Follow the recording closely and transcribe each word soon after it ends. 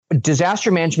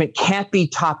disaster management can't be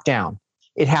top down.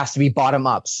 It has to be bottom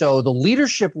up. So the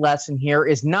leadership lesson here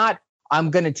is not, I'm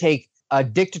going to take a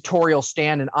dictatorial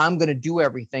stand and I'm going to do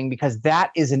everything, because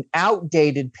that is an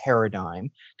outdated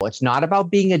paradigm. It's not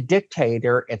about being a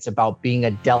dictator. It's about being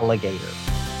a delegator.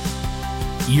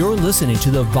 You're listening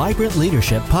to the Vibrant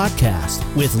Leadership Podcast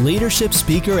with leadership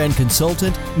speaker and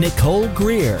consultant Nicole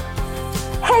Greer.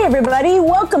 Hey, everybody.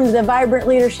 Welcome to the Vibrant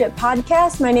Leadership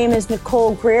Podcast. My name is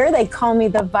Nicole Greer. They call me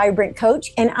the Vibrant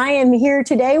Coach, and I am here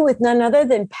today with none other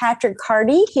than Patrick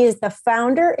Hardy. He is the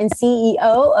founder and CEO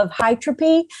of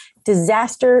Hytropy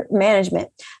Disaster Management,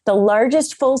 the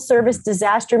largest full-service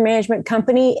disaster management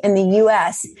company in the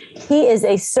U.S. He is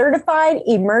a certified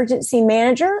emergency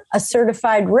manager, a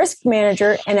certified risk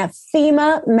manager, and a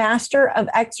FEMA Master of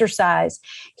Exercise.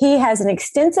 He has an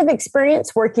extensive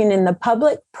experience working in the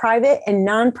public, private, and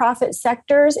nonprofit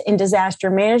sectors in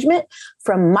disaster management,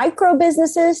 from micro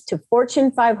businesses to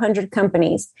Fortune 500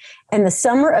 companies. In the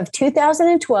summer of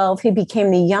 2012, he became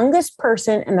the youngest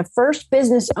person and the first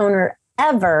business owner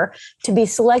ever to be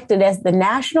selected as the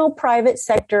National Private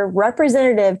Sector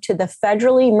Representative to the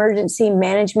Federal Emergency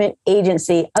Management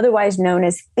Agency, otherwise known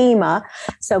as FEMA.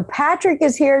 So Patrick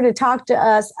is here to talk to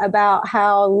us about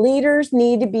how leaders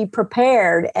need to be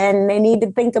prepared and they need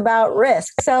to think about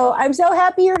risk. So I'm so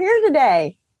happy you're here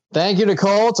today. Thank you,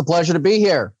 Nicole. It's a pleasure to be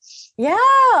here.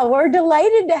 Yeah, we're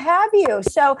delighted to have you.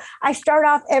 So I start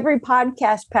off every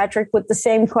podcast, Patrick, with the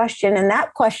same question. And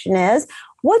that question is,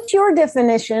 what's your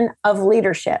definition of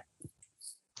leadership?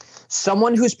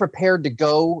 Someone who's prepared to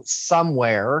go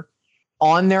somewhere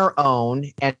on their own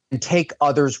and take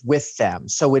others with them.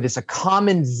 So it is a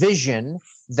common vision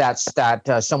that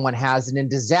someone has. And in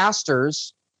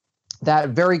disasters, that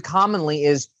very commonly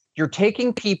is you're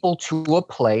taking people to a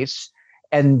place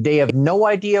and they have no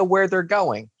idea where they're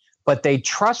going, but they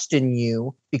trust in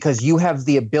you because you have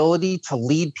the ability to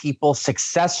lead people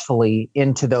successfully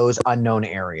into those unknown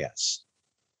areas.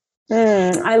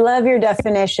 I love your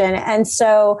definition. And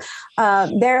so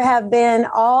there have been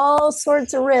all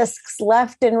sorts of risks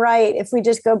left and right. If we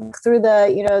just go through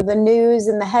the news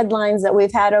and the headlines that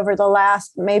we've had over the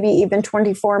last maybe even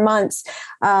 24 months,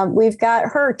 we've got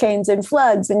hurricanes and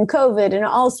floods and COVID and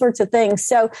all sorts of things.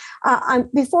 So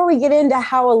before we get into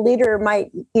how a leader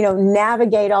might,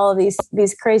 navigate all of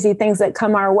these crazy things that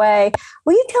come our way,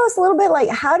 will you tell us a little bit, like,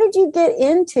 how did you get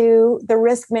into the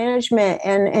risk management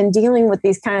and dealing with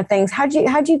these kind of things? How'd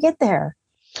you get there?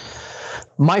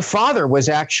 My father was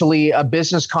actually a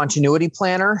business continuity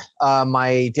planner.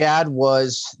 My dad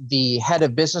was the head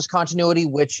of business continuity,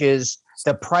 which is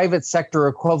the private sector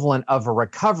equivalent of a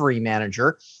recovery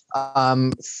manager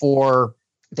for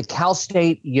the Cal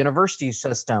State University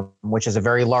system, which is a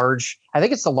very large, I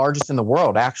think it's the largest in the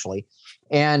world, actually.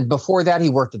 And before that, he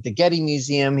worked at the Getty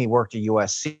Museum. He worked at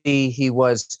USC. He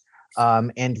was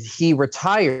and he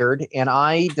retired, and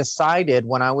I decided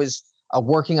when I was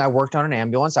working, I worked on an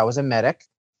ambulance. I was a medic,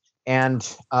 and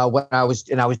when I was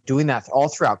doing that all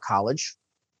throughout college.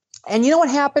 And you know what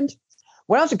happened?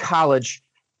 When I was in college,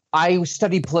 I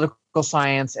studied political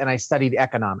science and I studied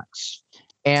economics.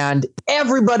 And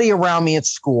everybody around me at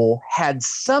school had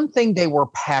something they were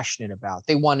passionate about.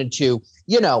 They wanted to,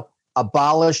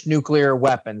 abolish nuclear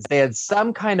weapons. They had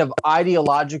some kind of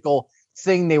ideological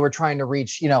thing they were trying to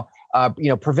reach,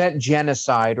 prevent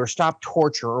genocide or stop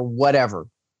torture or whatever.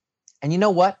 And you know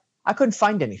what? I couldn't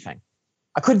find anything.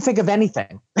 I couldn't think of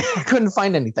anything. I couldn't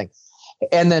find anything.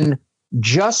 And then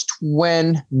that's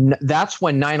when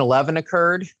 9/11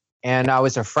 occurred. And I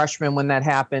was a freshman when that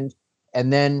happened.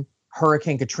 And then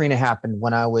Hurricane Katrina happened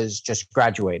when I was just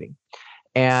graduating.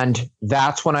 And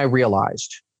that's when I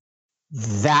realized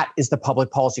that is the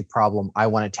public policy problem I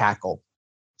want to tackle.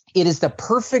 It is the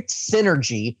perfect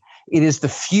synergy. It is the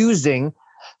fusing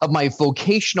of my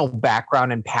vocational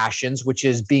background and passions, which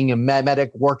is being a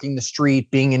medic, working the street,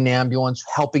 being in an ambulance,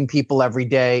 helping people every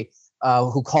day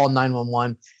who call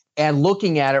 911, and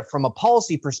looking at it from a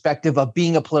policy perspective of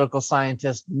being a political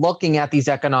scientist, looking at these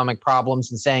economic problems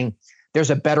and saying, there's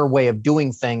a better way of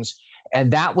doing things.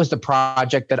 And that was the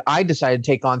project that I decided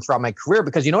to take on throughout my career,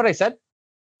 because you know what I said?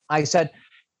 I said,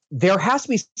 there has to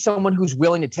be someone who's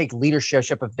willing to take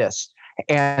leadership of this.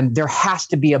 And there has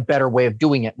to be a better way of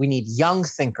doing it. We need young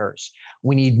thinkers.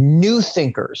 We need new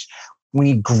thinkers. We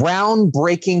need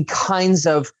groundbreaking kinds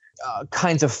of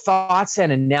thoughts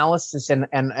and analysis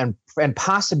and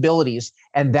possibilities.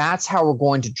 And that's how we're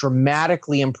going to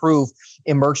dramatically improve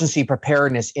emergency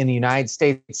preparedness in the United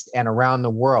States and around the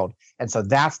world. And so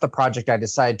that's the project I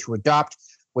decided to adopt,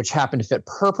 which happened to fit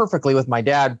perfectly with my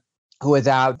dad, who at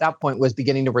that point was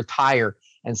beginning to retire.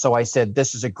 And so I said,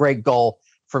 this is a great goal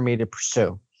for me to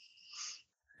pursue.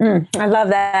 I love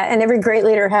that. And every great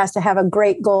leader has to have a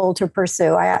great goal to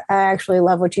pursue. I actually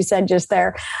love what you said just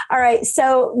there. All right.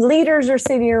 So leaders are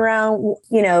sitting around,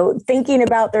 thinking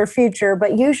about their future,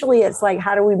 but usually it's like,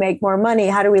 how do we make more money?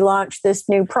 How do we launch this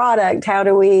new product? How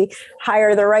do we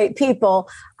hire the right people?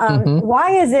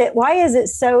 Why is it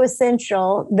so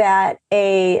essential that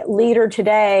a leader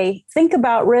today think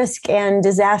about risk and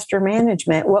disaster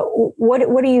management? What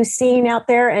are you seeing out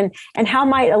there, and how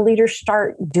might a leader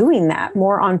start doing that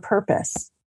more on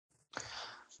purpose?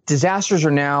 Disasters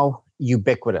are now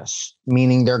ubiquitous,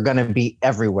 meaning they're going to be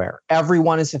everywhere.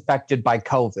 Everyone is affected by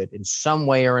COVID in some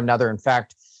way or another. In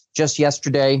fact, just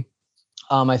yesterday,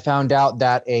 I found out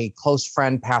that a close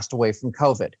friend passed away from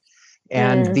COVID.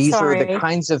 And these are the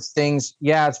kinds of things.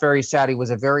 Yeah, it's very sad. He was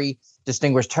a very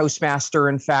distinguished Toastmaster,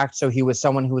 in fact. So he was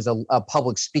someone who was a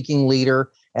public speaking leader.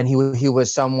 And he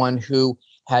was someone who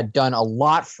had done a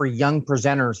lot for young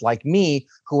presenters like me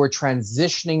who were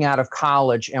transitioning out of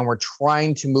college and were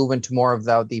trying to move into more of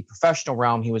the professional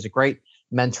realm. He was a great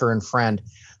mentor and friend.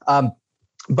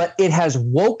 But it has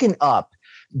woken up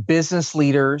business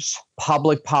leaders,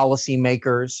 public policy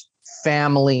makers,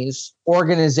 families,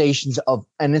 organizations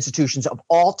and institutions of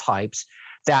all types,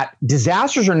 that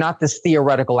disasters are not this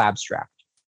theoretical abstract.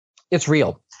 It's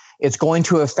real. It's going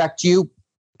to affect you,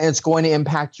 and it's going to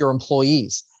impact your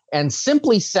employees. And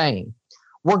simply saying,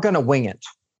 we're going to wing it,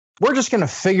 we're just going to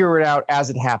figure it out as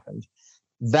it happened,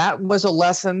 that was a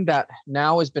lesson that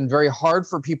now has been very hard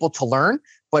for people to learn,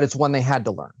 but it's one they had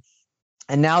to learn.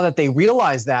 And now that they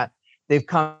realize that, they've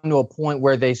come to a point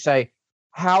where they say,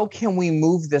 how can we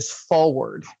move this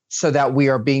forward so that we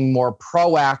are being more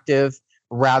proactive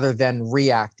rather than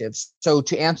reactive? So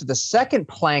to answer the second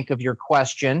plank of your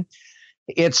question,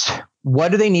 it's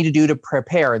what do they need to do to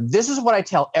prepare? This is what I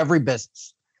tell every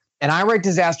business. And I write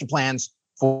disaster plans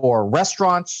for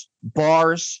restaurants,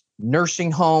 bars,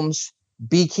 nursing homes,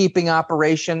 beekeeping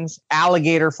operations,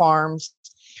 alligator farms,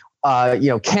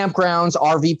 campgrounds,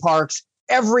 RV parks,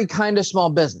 every kind of small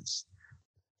business.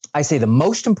 I say the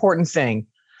most important thing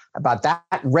about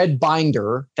that red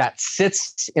binder that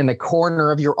sits in the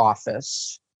corner of your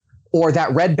office, or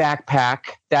that red backpack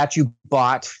that you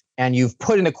bought and you've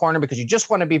put in the corner because you just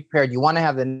want to be prepared, you want to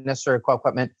have the necessary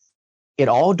equipment, it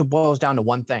all boils down to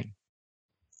one thing: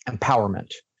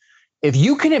 empowerment. If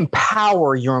you can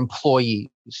empower your employees,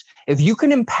 if you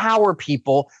can empower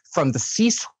people from the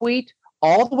C-suite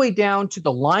all the way down to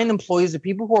the line employees, the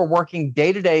people who are working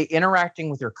day to day, interacting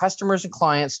with your customers and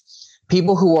clients,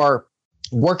 people who are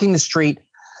working the street,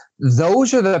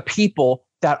 those are the people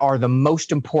that are the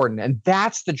most important. And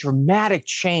that's the dramatic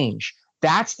change.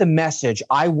 That's the message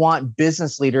I want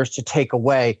business leaders to take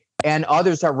away, and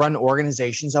others that run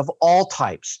organizations of all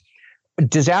types.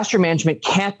 Disaster management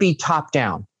can't be top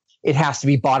down. It has to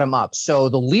be bottom up. So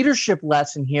the leadership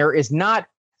lesson here is not,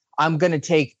 I'm going to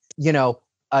take,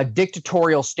 a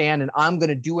dictatorial stand and I'm going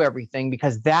to do everything,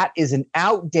 because that is an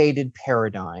outdated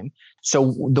paradigm.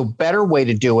 So the better way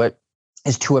to do it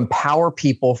is to empower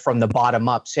people from the bottom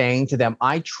up, saying to them,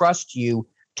 I trust you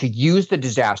to use the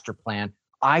disaster plan.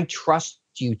 I trust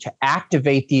you to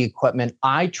activate the equipment.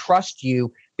 I trust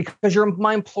you because you're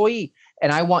my employee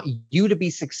and I want you to be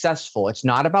successful. It's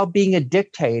not about being a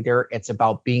dictator. It's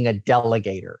about being a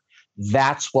delegator.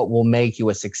 That's what will make you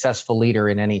a successful leader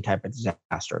in any type of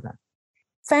disaster event.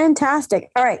 Fantastic.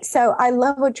 All right. So I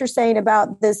love what you're saying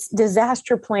about this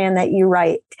disaster plan that you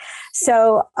write.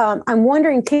 So I'm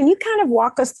wondering, can you kind of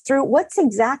walk us through what's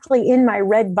exactly in my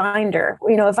red binder?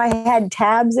 If I had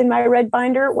tabs in my red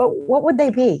binder, what would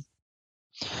they be?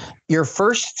 Your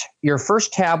first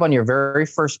tab on your very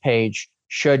first page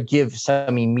should give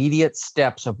some immediate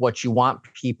steps of what you want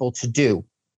people to do.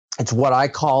 It's what I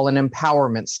call an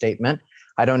empowerment statement.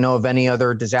 I don't know of any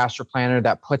other disaster planner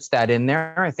that puts that in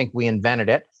there. I think we invented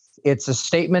it. It's a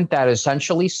statement that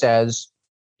essentially says,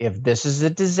 if this is a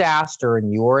disaster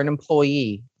and you are an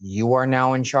employee, you are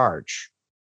now in charge.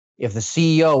 If the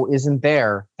CEO isn't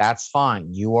there, that's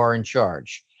fine. You are in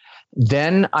charge.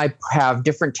 Then I have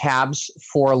different tabs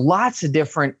for lots of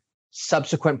different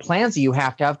subsequent plans that you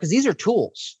have to have, because these are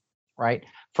tools, right,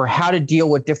 for how to deal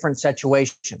with different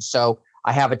situations. So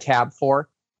I have a tab for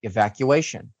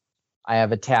evacuation. I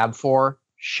have a tab for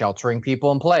sheltering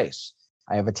people in place.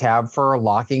 I have a tab for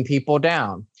locking people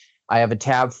down. I have a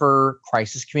tab for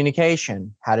crisis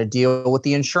communication, how to deal with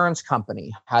the insurance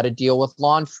company, how to deal with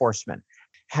law enforcement,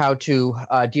 how to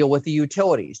deal with the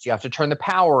utilities. Do you have to turn the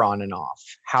power on and off?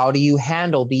 How do you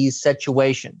handle these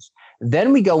situations?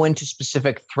 Then we go into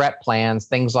specific threat plans,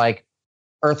 things like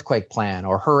earthquake plan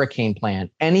or hurricane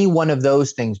plan. Any one of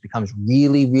those things becomes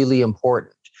really, really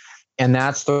important. And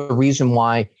that's the reason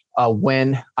why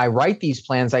when I write these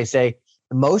plans, I say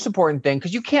the most important thing,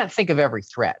 because you can't think of every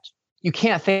threat. You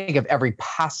can't think of every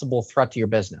possible threat to your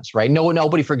business, right?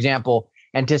 Nobody, for example,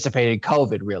 anticipated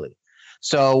COVID really.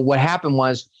 So what happened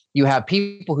was you have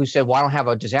people who said, well, I don't have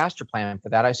a disaster plan for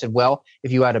that. I said, well,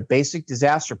 if you had a basic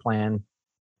disaster plan,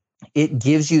 it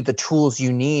gives you the tools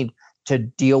you need to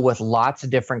deal with lots of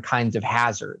different kinds of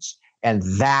hazards. And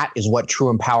that is what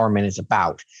true empowerment is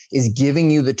about, is giving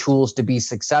you the tools to be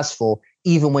successful,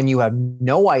 even when you have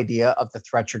no idea of the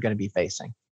threat you're going to be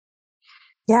facing.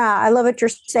 Yeah, I love what you're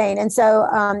saying. And so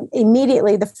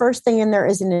immediately, the first thing in there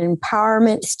is an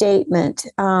empowerment statement,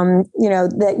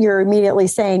 that you're immediately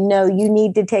saying, no, you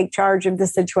need to take charge of the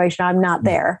situation. I'm not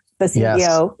there, the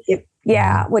CEO.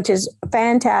 Yes. Which is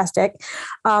fantastic.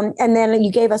 And then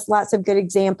you gave us lots of good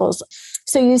examples.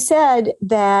 So you said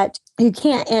that you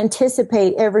can't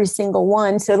anticipate every single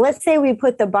one. So let's say we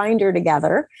put the binder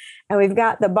together. And we've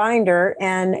got the binder,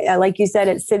 and like you said,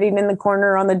 it's sitting in the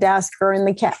corner on the desk or in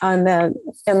on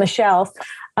the shelf.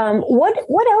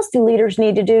 What else do leaders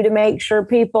need to do to make sure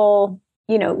people,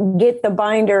 get the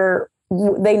binder?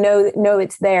 They know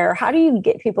it's there. How do you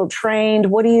get people trained?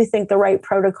 What do you think the right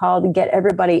protocol to get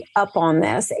everybody up on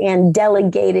this and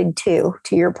delegated to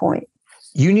your point?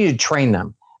 You need to train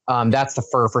them. That's the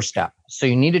first step. So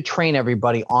you need to train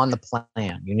everybody on the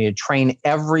plan. You need to train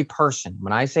every person.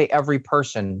 When I say every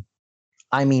person,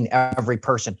 I mean every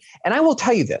person. And I will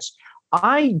tell you this.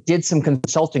 I did some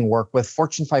consulting work with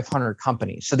Fortune 500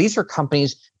 companies. So these are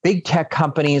companies, big tech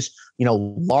companies,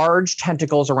 large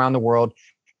tentacles around the world.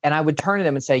 And I would turn to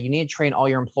them and say, you need to train all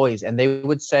your employees. And they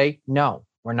would say, no,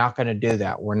 we're not going to do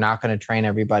that. We're not going to train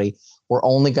everybody. We're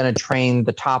only going to train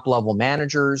the top level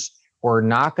managers. We're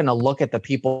not going to look at the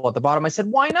people at the bottom. I said,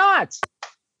 why not?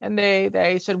 And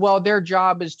they said, well, their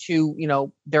job is to,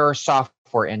 they're a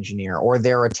software engineer, or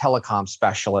they're a telecom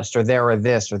specialist, or they're a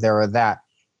this, or they're a that.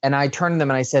 And I turned to them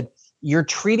and I said, you're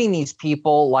treating these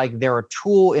people like they're a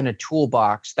tool in a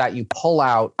toolbox that you pull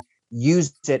out,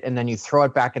 use it, and then you throw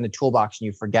it back in the toolbox and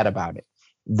you forget about it.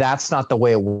 That's not the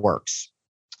way it works.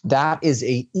 That is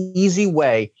an easy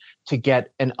way to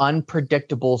get an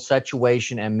unpredictable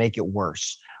situation and make it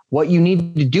worse. What you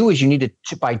need to do is you need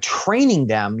to, by training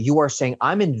them, you are saying,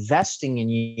 I'm investing in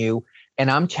you. And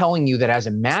I'm telling you that as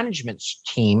a management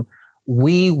team,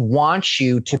 we want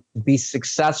you to be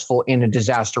successful in a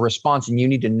disaster response. And you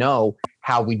need to know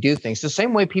how we do things. The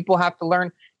same way people have to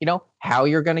learn, how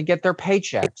you're going to get their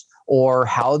paychecks or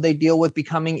how they deal with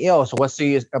becoming ill. So what's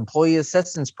the employee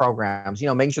assistance programs,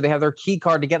 making sure they have their key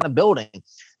card to get in the building.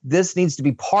 This needs to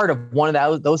be part of one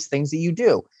of those things that you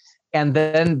do. And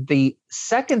then the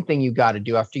second thing you got to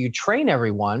do after you train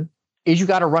everyone is you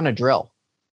got to run a drill.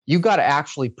 You've got to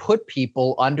actually put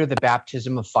people under the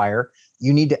baptism of fire.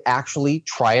 You need to actually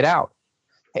try it out.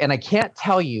 And I can't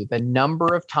tell you the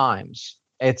number of times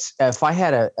if I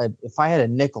had a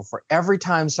nickel for every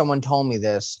time someone told me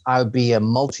this, I would be a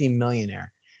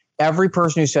multimillionaire. Every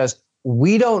person who says,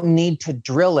 we don't need to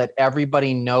drill it,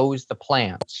 everybody knows the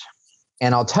plans.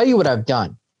 And I'll tell you what I've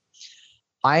done.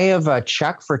 I have a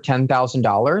check for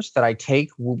 $10,000 that I take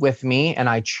with me, and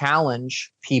I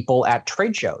challenge people at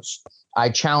trade shows. I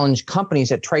challenge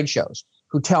companies at trade shows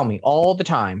who tell me all the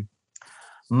time,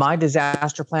 my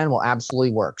disaster plan will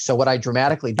absolutely work. So what I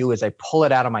dramatically do is I pull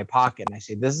it out of my pocket and I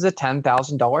say, this is a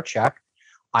 $10,000 check.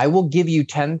 I will give you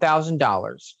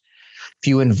 $10,000 if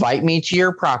you invite me to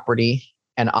your property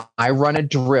and I run a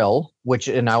drill, it's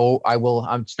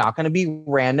not going to be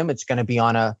random. It's going to be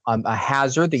on a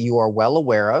hazard that you are well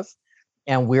aware of.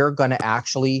 And we're going to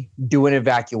actually do an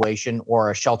evacuation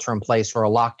or a shelter in place or a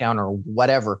lockdown or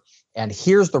whatever. And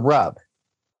here's the rub.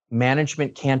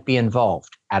 Management can't be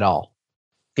involved at all.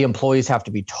 The employees have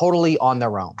to be totally on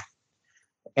their own.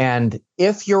 And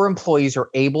if your employees are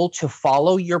able to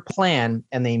follow your plan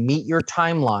and they meet your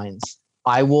timelines,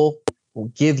 I will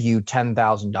give you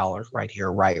 $10,000 right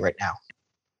here, right now.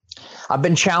 I've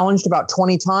been challenged about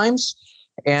 20 times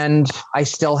and I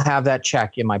still have that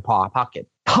check in my pocket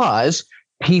because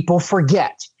people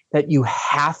forget that you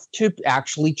have to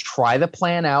actually try the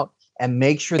plan out and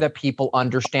make sure that people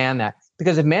understand that.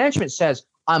 Because if management says,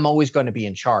 I'm always going to be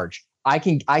in charge, I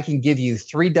can give you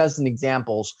 36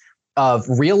 examples of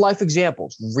real life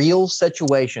examples, real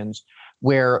situations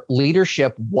where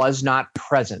leadership was not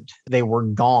present. They were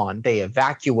gone. They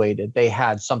evacuated. They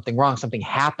had something wrong. Something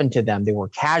happened to them. They were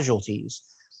casualties.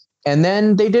 And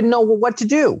then they didn't know what to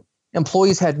do.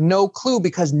 Employees had no clue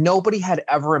because nobody had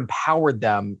ever empowered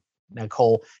them,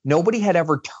 Nicole. Nobody had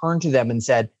ever turned to them and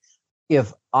said,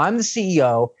 if I'm the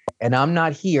CEO and I'm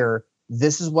not here,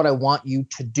 this is what I want you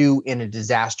to do in a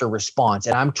disaster response.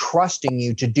 And I'm trusting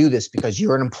you to do this because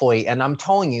you're an employee. And I'm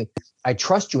telling you, I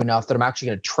trust you enough that I'm actually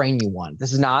going to train you on.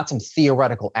 This is not some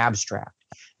theoretical abstract.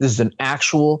 This is an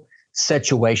actual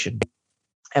situation.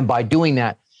 And by doing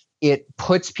that, it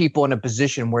puts people in a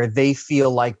position where they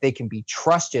feel like they can be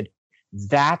trusted.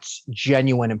 That's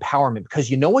genuine empowerment, because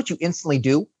you know what you instantly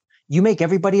do? You make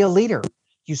everybody a leader.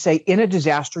 You say, in a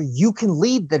disaster, you can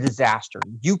lead the disaster.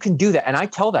 You can do that. And I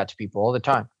tell that to people all the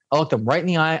time. I look them right in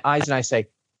the eyes and I say,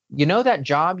 you know that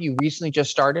job you recently just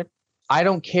started? I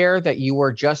don't care that you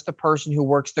are just the person who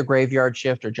works the graveyard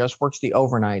shift or just works the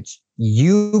overnights.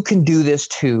 You can do this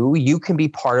too. You can be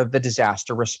part of the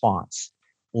disaster response.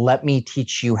 Let me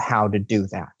teach you how to do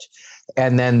that.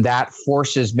 And then that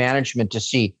forces management to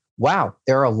see, wow,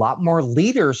 there are a lot more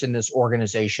leaders in this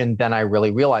organization than I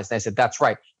really realized. And I said, that's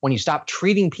right. When you stop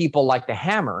treating people like the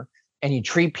hammer and you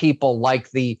treat people like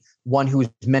the one who's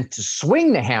meant to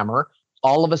swing the hammer,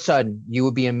 all of a sudden you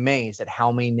would be amazed at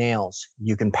how many nails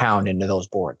you can pound into those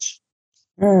boards.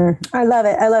 I love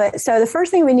it. I love it. So the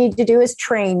first thing we need to do is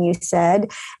train, you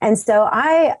said. And so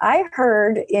I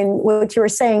heard in what you were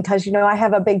saying, because, you know, I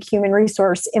have a big human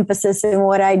resource emphasis in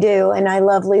what I do, and I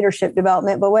love leadership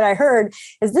development. But what I heard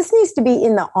is this needs to be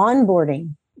in the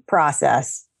onboarding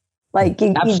process. Like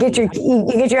you get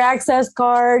your access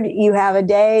card, you have a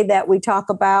day that we talk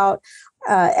about.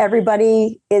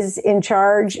 Everybody is in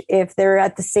charge if they're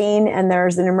at the scene and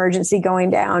there's an emergency going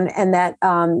down, and that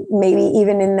maybe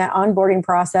even in that onboarding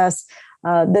process,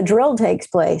 the drill takes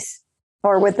place,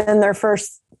 or within their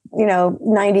first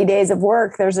 90 days of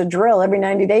work, there's a drill. Every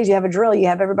 90 days you have a drill. You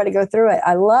have everybody go through it.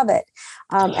 I love it.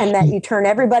 And that you turn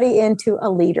everybody into a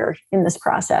leader in this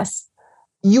process.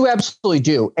 You absolutely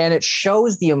do. And it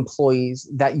shows the employees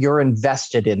that you're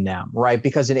invested in them, right?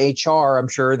 Because in HR, I'm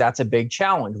sure that's a big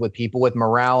challenge with people with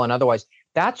morale and otherwise.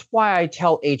 That's why I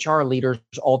tell HR leaders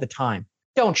all the time,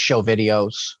 don't show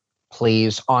videos,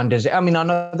 please. On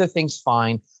other things,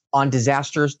 fine. On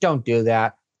disasters, don't do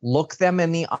that. Look them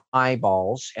in the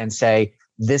eyeballs and say,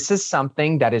 this is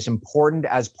something that is important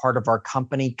as part of our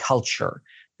company culture.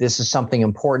 This is something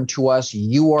important to us.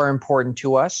 You are important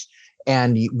to us.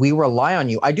 And we rely on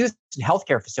you. I do this in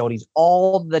healthcare facilities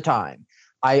all the time.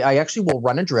 I actually will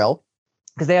run a drill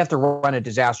because they have to run a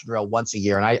disaster drill once a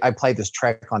year. And I play this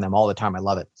trick on them all the time. I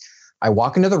love it. I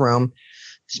walk into the room.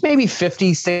 There's maybe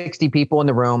 50, 60 people in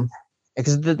the room,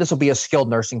 because this will be a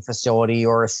skilled nursing facility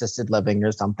or assisted living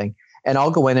or something. And I'll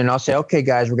go in and I'll say, okay,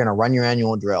 guys, we're going to run your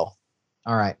annual drill.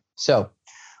 All right. So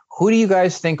who do you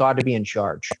guys think ought to be in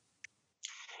charge?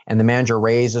 And the manager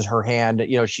raises her hand,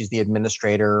 she's the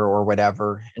administrator or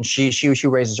whatever. And she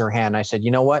raises her hand. I said, you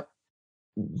know what?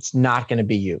 It's not going to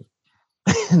be you.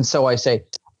 And so I say,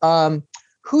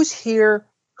 who's here?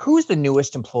 Who's the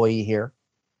newest employee here?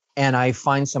 And I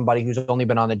find somebody who's only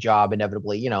been on the job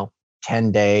inevitably,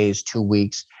 10 days, 2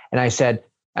 weeks. And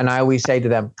I always say to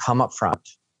them, come up front.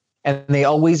 And they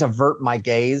always avert my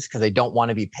gaze because they don't want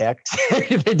to be picked.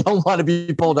 They don't want to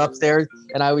be pulled upstairs.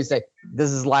 And I always say, this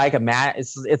is like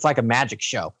it's like a magic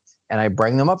show. And I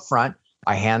bring them up front.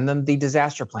 I hand them the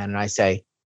disaster plan and I say,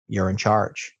 you're in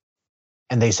charge.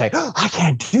 And they say, oh, I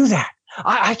can't do that.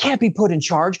 I can't be put in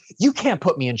charge. You can't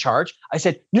put me in charge. I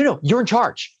said, no, you're in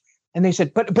charge. And they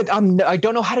said, but I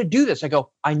don't know how to do this. I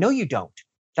go, I know you don't.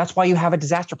 That's why you have a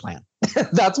disaster plan.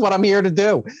 That's what I'm here to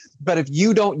do. But if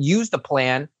you don't use the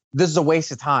plan, this is a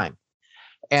waste of time.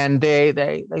 And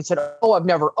they said, oh, I've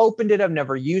never opened it. I've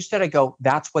never used it. I go,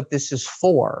 that's what this is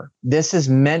for. This is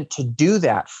meant to do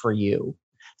that for you.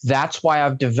 That's why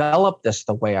I've developed this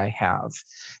the way I have.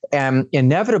 And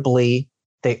inevitably,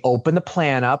 they open the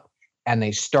plan up and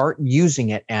they start using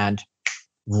it, and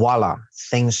voila,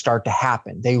 things start to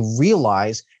happen. They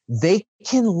realize they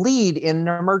can lead in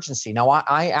an emergency. Now,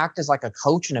 I act as like a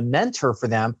coach and a mentor for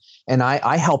them, and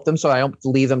I help them so I don't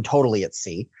leave them totally at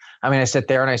sea. I sit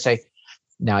there and I say,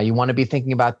 now you want to be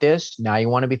thinking about this. Now you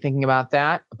want to be thinking about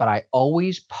that. But I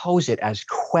always pose it as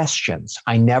questions.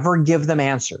 I never give them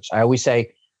answers. I always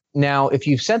say, now, if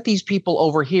you've sent these people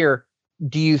over here,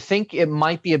 do you think it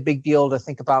might be a big deal to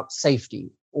think about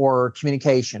safety or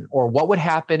communication? Or what would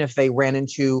happen if they ran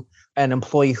into an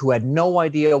employee who had no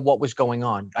idea what was going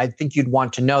on? I think you'd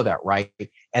want to know that, right?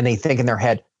 And they think in their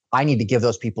head, I need to give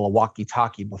those people a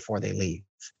walkie-talkie before they leave.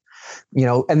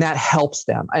 And that helps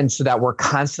them. And so that we're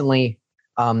constantly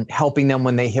helping them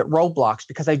when they hit roadblocks,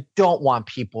 because I don't want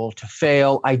people to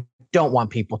fail. I don't want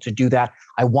people to do that.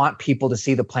 I want people to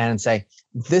see the plan and say,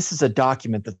 this is a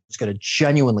document that's going to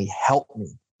genuinely help me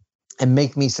and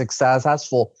make me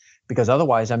successful, because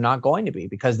otherwise I'm not going to be,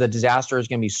 because the disaster is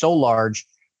going to be so large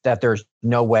that there's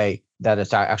no way that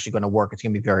it's actually going to work. It's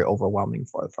going to be very overwhelming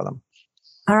for them.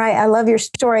 All right. I love your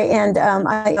story. And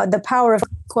the power of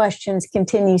questions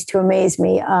continues to amaze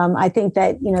me. I think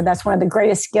that, that's one of the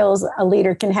greatest skills a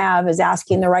leader can have is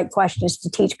asking the right questions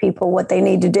to teach people what they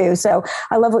need to do. So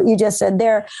I love what you just said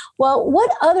there. Well,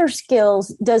 what other skills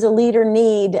does a leader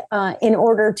need in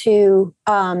order to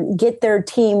get their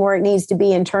team where it needs to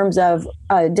be in terms of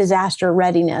disaster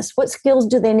readiness? What skills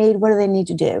do they need? What do they need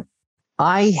to do?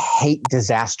 I hate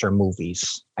disaster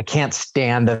movies. I can't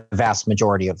stand the vast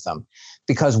majority of them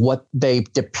because what they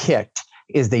depict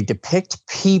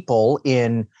people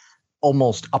in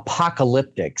almost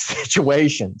apocalyptic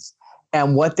situations.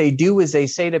 And what they do is they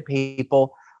say to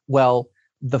people, well,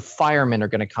 the firemen are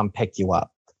going to come pick you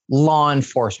up. Law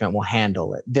enforcement will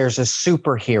handle it. There's a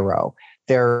superhero.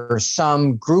 There's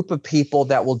some group of people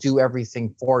that will do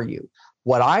everything for you.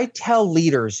 What I tell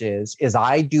leaders is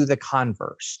I do the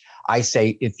converse. I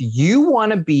say, if you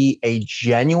want to be a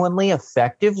genuinely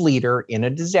effective leader in a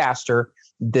disaster,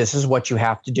 this is what you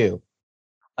have to do.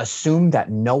 Assume that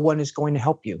no one is going to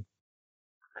help you.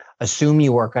 Assume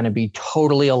you are going to be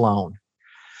totally alone.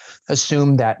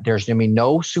 Assume that there's going to be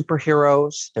no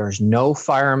superheroes, there's no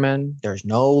firemen, there's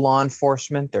no law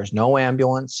enforcement, there's no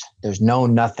ambulance, there's no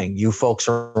nothing. You folks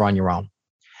are on your own.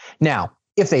 Now,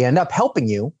 if they end up helping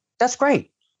you, that's great.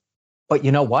 But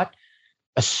you know what?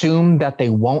 Assume that they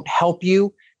won't help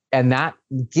you, and that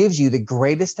gives you the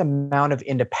greatest amount of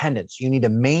independence. You need to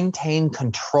maintain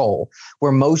control,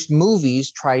 where most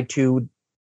movies try to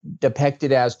depict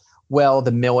it as, well,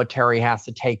 the military has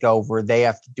to take over, they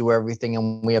have to do everything,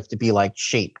 and we have to be like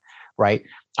sheep, right?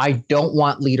 I don't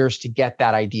want leaders to get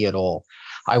that idea at all.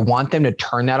 I want them to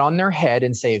turn that on their head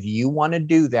and say, if you want to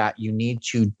do that, you need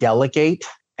to delegate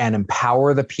and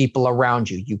empower the people around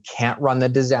you. You can't run the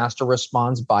disaster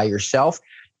response by yourself.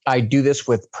 I do this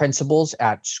with principals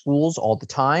at schools all the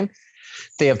time.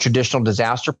 They have traditional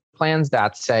disaster plans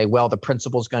that say, well, the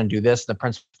principal's going to do this, the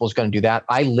principal's going to do that.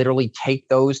 I literally take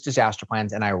those disaster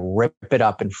plans and I rip it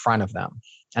up in front of them.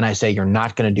 And I say, you're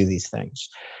not going to do these things.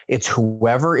 It's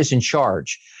whoever is in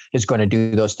charge is going to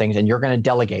do those things, and you're going to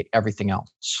delegate everything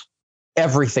else.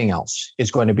 Everything else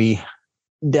is going to be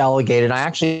delegated. I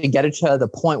actually get it to the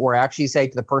point where I actually say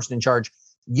to the person in charge,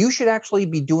 you should actually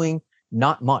be doing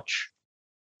not much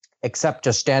except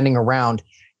just standing around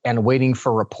and waiting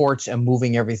for reports and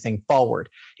moving everything forward.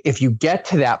 If you get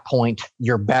to that point,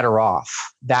 you're better off.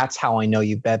 That's how I know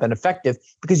you've been effective,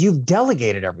 because you've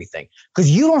delegated everything, because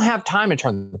you don't have time to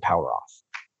turn the power off.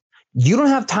 You don't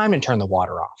have time to turn the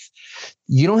water off.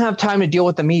 You don't have time to deal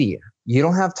with the media. You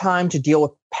don't have time to deal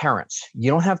with parents.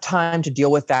 You don't have time to deal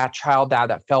with that child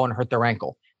that fell and hurt their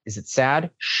ankle. Is it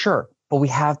sad? Sure. But we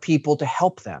have people to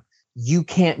help them. You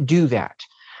can't do that.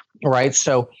 Right.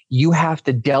 So you have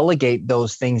to delegate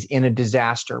those things in a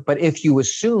disaster. But if you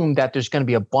assume that there's going to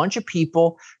be a bunch of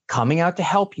people coming out to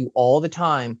help you all the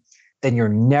time, then you're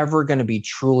never going to be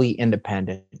truly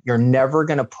independent. You're never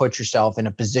going to put yourself in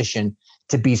a position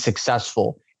to be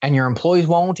successful. And your employees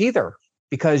won't either,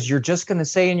 because you're just going to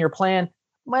say in your plan,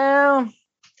 well,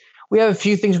 we have a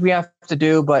few things we have to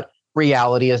do, but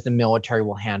reality is the military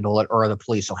will handle it or the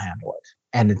police will handle it.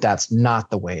 And that's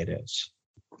not the way it is.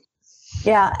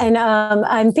 Yeah. And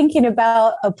I'm thinking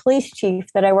about a police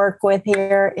chief that I work with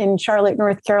here in Charlotte,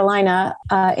 North Carolina,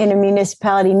 in a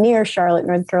municipality near Charlotte,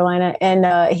 North Carolina.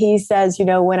 And he says,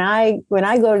 when I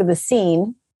go to the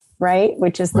scene, right,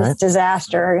 which is this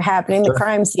disaster happening, the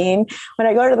crime scene, when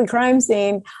I go to the crime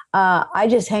scene, I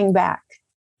just hang back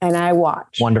and I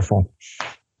watch. Wonderful.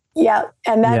 Yeah.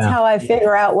 And that's how I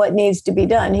figure out what needs to be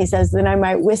done. He says, then I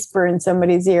might whisper in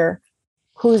somebody's ear,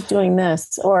 who's doing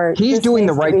this? Or he's doing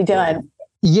the right thing.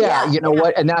 Yeah, you know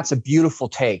what? And that's a beautiful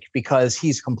take, because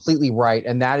he's completely right.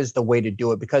 And that is the way to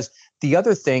do it. Because the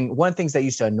other thing, one of the things that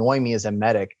used to annoy me as a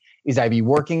medic is I'd be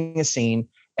working a scene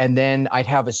and then I'd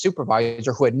have a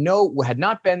supervisor who had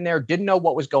not been there, didn't know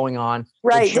what was going on.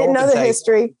 Right. Didn't know the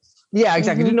history. Yeah,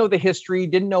 exactly. Mm-hmm. Didn't know the history,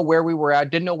 didn't know where we were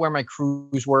at, didn't know where my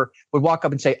crews were, would walk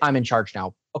up and say, I'm in charge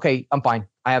now. Okay, I'm fine.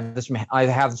 I have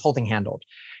this whole thing handled.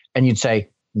 And you'd say,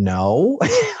 no,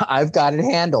 I've got it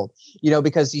handled,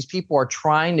 because these people are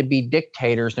trying to be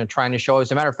dictators and they're trying to show. As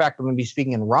a matter of fact, I'm going to be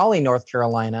speaking in Raleigh, North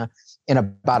Carolina in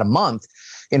about a month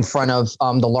in front of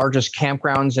the largest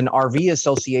campgrounds and RV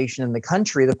association in the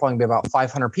country. There's probably be about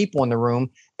 500 people in the room.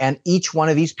 And each one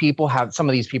of these people some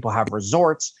of these people have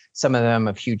resorts. Some of them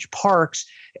have huge parks.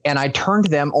 And I turn to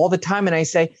them all the time and I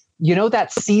say,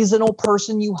 that seasonal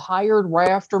person you hired right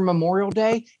after Memorial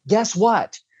Day, guess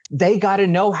what? They got to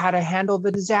know how to handle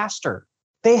the disaster.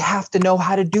 They have to know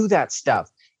how to do that stuff.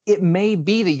 It may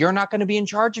be that you're not going to be in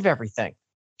charge of everything.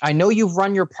 I know you've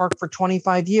run your park for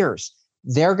 25 years.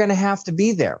 They're going to have to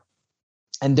be there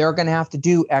and they're going to have to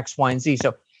do X, Y, and Z.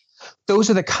 So those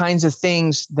are the kinds of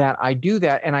things that I do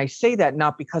that. And I say that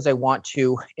not because I want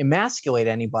to emasculate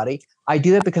anybody. I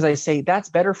do that because I say that's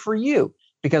better for you.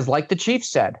 Because like the chief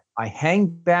said, I hang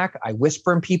back, I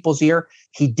whisper in people's ear.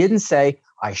 He didn't say,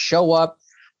 I show up,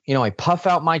 I puff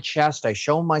out my chest, I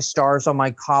show my stars on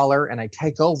my collar, and I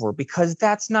take over, because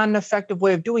that's not an effective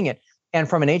way of doing it. And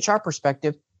from an HR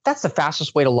perspective, that's the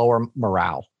fastest way to lower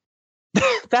morale.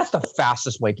 That's the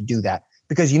fastest way to do that.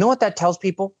 Because you know what that tells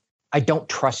people? I don't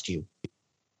trust you.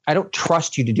 I don't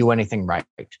trust you to do anything right.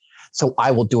 So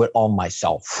I will do it all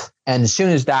myself. And as soon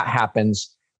as that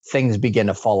happens, things begin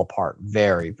to fall apart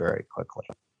very, very quickly.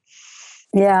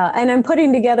 Yeah. And I'm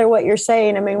putting together what you're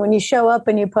saying. I mean, when you show up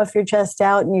and you puff your chest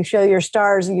out and you show your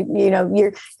stars,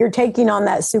 you're taking on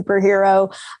that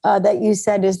superhero that you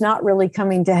said is not really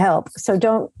coming to help. So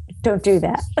don't do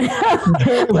that.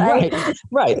 Right.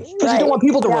 Because you don't want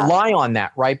people to rely on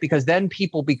that, right? Because then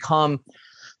people become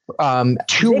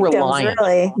too victims, reliant.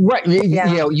 Really. Right.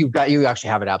 Yeah. You actually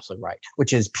have it absolutely right,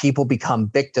 which is people become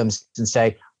victims and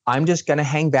say, I'm just going to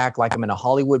hang back like I'm in a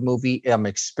Hollywood movie. I'm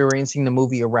experiencing the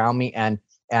movie around me, and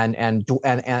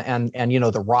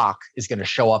The Rock is going to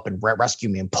show up and rescue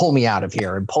me and pull me out of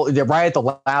here and pull right at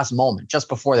the last moment, just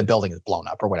before the building is blown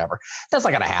up or whatever. That's not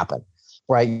going to happen,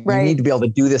 right? You need to be able to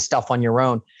do this stuff on your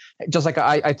own. Just like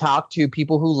I talk to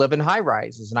people who live in high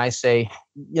rises, and I say,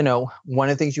 one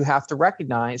of the things you have to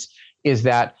recognize is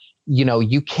that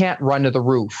you can't run to the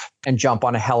roof and jump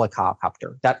on a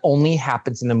helicopter. That only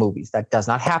happens in the movies. That does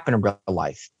not happen in real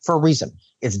life for a reason.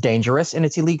 It's dangerous and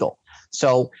it's illegal.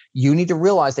 So you need to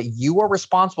realize that you are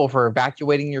responsible for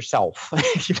evacuating yourself.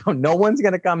 No one's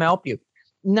going to come help you.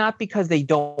 Not because they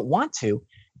don't want to.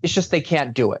 It's just they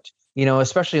can't do it.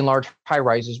 Especially in large high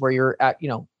rises where you're at,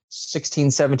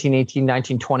 16, 17, 18,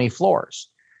 19, 20 floors.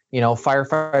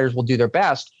 Firefighters will do their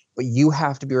best, but you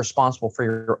have to be responsible for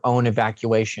your own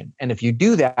evacuation. And if you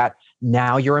do that,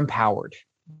 now you're empowered.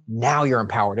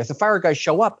 If the fire guys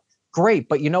show up, great.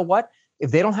 But you know what?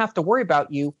 If they don't have to worry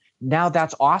about you, now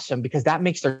that's awesome, because that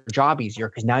makes their job easier.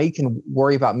 Because now you can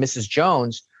worry about Mrs.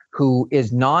 Jones, who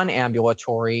is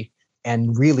non-ambulatory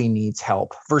and really needs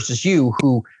help, versus you,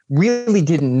 who really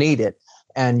didn't need it.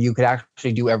 And you could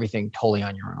actually do everything totally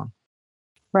on your own.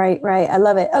 Right. I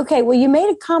love it. Okay. Well, you made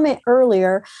a comment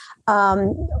earlier.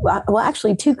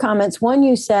 Actually, two comments. One,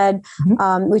 you said,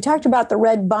 we talked about the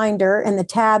red binder and the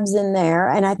tabs in there.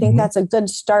 And I think that's a good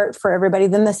start for everybody.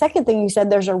 Then the second thing you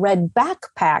said, there's a red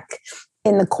backpack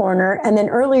in the corner. And then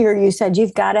earlier you said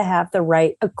you've got to have the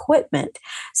right equipment.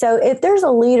 So if there's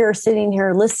a leader sitting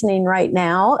here listening right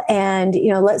now, and,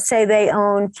 let's say they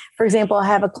own, for example, I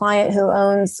have a client who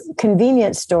owns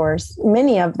convenience stores,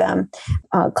 many of them,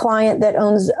 a client that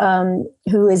owns,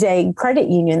 who is a credit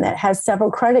union that has several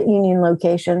credit union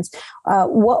locations.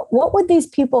 What would these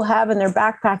people have in their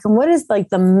backpack? And what is like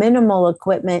the minimal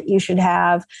equipment you should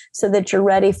have so that you're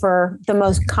ready for the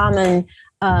most common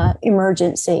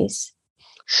emergencies?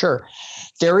 Sure.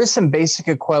 There is some basic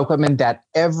equipment that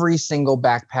every single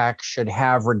backpack should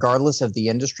have, regardless of the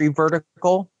industry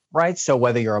vertical, right? So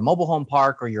whether you're a mobile home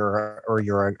park or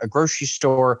you're a grocery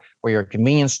store or you're a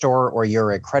convenience store or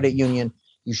you're a credit union,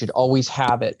 you should always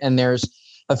have it. And there's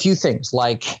a few things,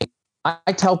 like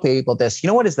I tell people this,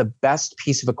 what is the best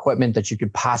piece of equipment that you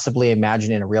could possibly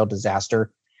imagine in a real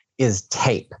disaster is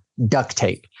tape, duct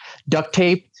tape. Duct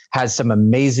tape has some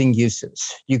amazing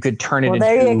uses. You could turn it into... Well,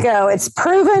 there you go. It's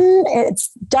proven.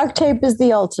 Duct tape is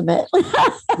the ultimate.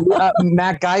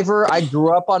 MacGyver. I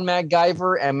grew up on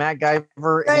MacGyver, and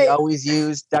MacGyver, he always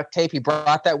used duct tape. He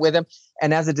brought that with him.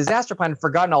 And as a disaster planner, I'd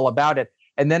forgotten all about it.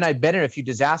 And then I've been in a few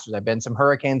disasters. I've been some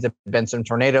hurricanes, I've been some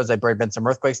tornadoes, I've been some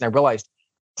earthquakes, and I realized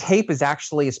tape is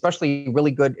actually especially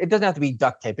really good. It doesn't have to be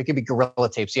duct tape. It could be Gorilla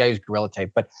Tape. See, I use Gorilla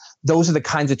Tape. But those are the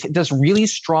kinds of just really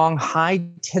strong, high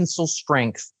tensile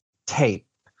strength tape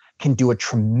can do a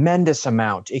tremendous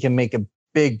amount. It can make a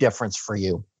big difference for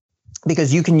you,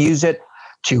 because you can use it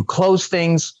to close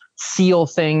things, seal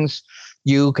things.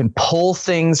 You can pull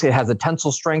things. It has a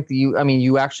tensile strength.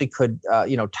 You actually could,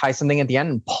 tie something at the end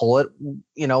and pull it,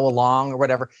 along or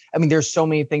whatever. There's so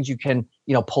many things you can,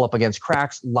 pull up against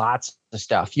cracks, lots of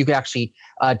stuff. You could actually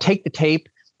take the tape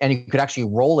and you could actually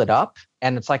roll it up,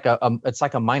 and it's like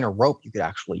a minor rope you could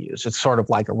actually use. It's sort of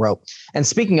like a rope. And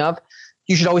speaking of,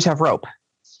 you should always have rope.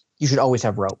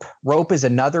 Rope is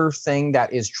another thing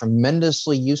that is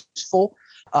tremendously useful.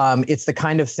 It's the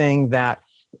kind of thing that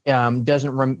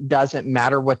doesn't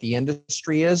matter what the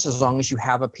industry is. As long as you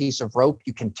have a piece of rope,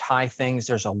 you can tie things.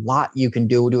 There's a lot you can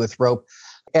do with rope.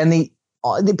 And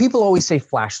the people always say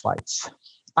flashlights.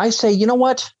 I say, you know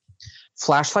what?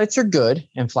 Flashlights are good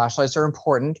and flashlights are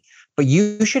important, but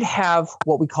you should have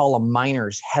what we call a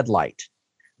miner's headlight,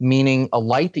 meaning a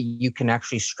light that you can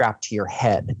actually strap to your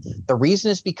head. The reason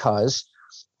is because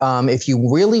if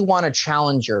you really want to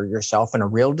challenge yourself in a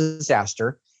real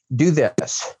disaster, do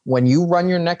this. When you run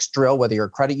your next drill, whether you're a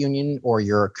credit union or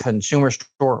you're a consumer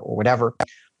store or whatever,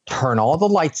 turn all the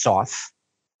lights off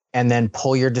and then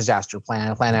pull your disaster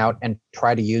plan out and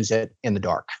try to use it in the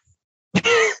dark.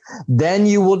 Then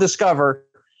you will discover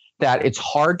that it's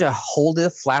hard to hold a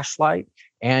flashlight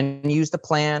and use the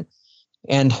plan.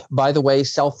 And by the way,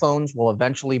 cell phones will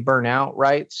eventually burn out,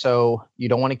 right? So you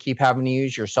don't want to keep having to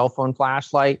use your cell phone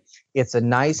flashlight. It's a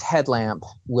nice headlamp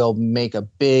will make a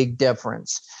big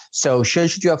difference. So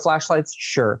should you have flashlights?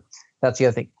 Sure. That's the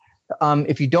other thing.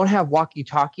 If you don't have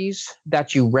walkie-talkies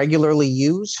that you regularly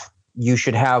use, you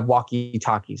should have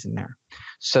walkie-talkies in there.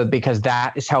 So because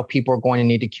that is how people are going to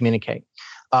need to communicate.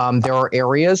 There are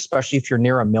areas, especially if you're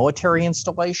near a military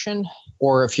installation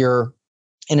or if you're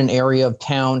in an area of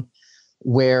town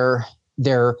where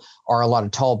there are a lot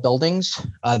of tall buildings,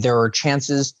 there are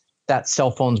chances that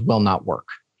cell phones will not work.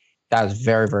 That is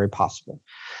very, very possible.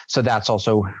 So that's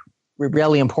also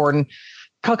really important.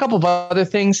 A couple of other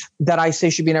things that I say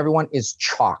should be in everyone is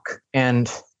chalk. And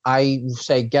I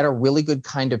say get a really good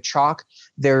kind of chalk.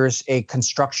 There's a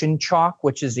construction chalk,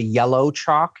 which is a yellow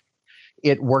chalk.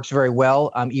 It works very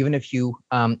well. Even if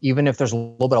there's a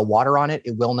little bit of water on it,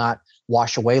 it will not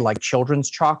wash away like children's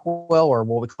chalk will, or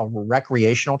what we call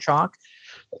recreational chalk.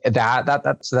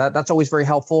 That's always very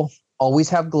helpful. Always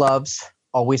have gloves.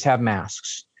 Always have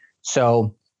masks.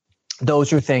 So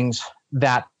those are things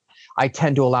that I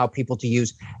tend to allow people to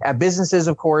use. At businesses,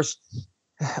 of course,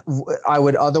 I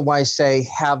would otherwise say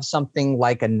have something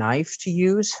like a knife to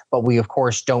use, but we, of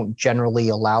course, don't generally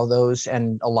allow those.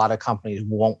 And a lot of companies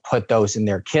won't put those in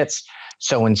their kits.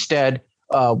 So instead,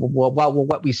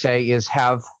 what we say is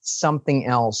have something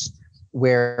else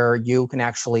where you can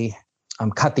actually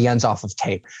cut the ends off of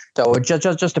tape. So it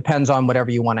just depends on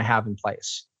whatever you want to have in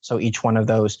place. So each one of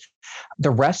those. The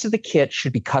rest of the kit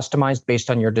should be customized based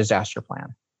on your disaster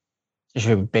plan. It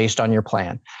should be based on your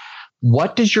plan.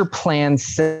 What does your plan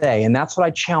say? And that's what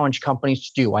I challenge companies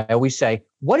to do. I always say,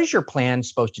 what is your plan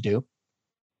supposed to do?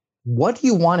 What do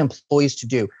you want employees to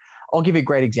do? I'll give you a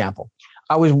great example.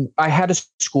 I had a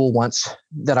school once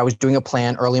that I was doing a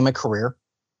plan early in my career,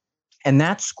 and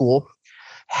that school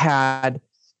had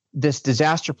this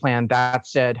disaster plan that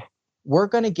said, we're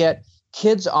going to get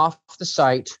kids off the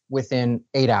site within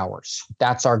 8 hours.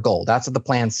 That's our goal. That's what the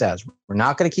plan says. We're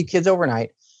not going to keep kids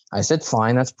overnight. I said,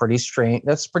 fine, that's pretty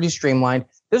streamlined.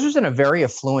 This was in a very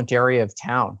affluent area of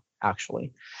town,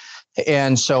 actually.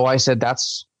 And so I said,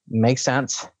 makes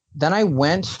sense. Then I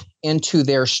went into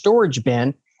their storage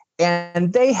bin,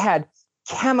 and they had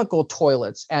chemical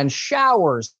toilets and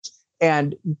showers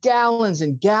and gallons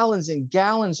and gallons and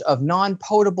gallons of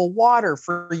non-potable water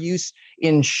for use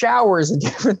in showers and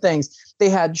different things. They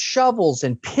had shovels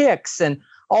and picks and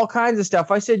all kinds of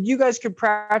stuff. I said, you guys could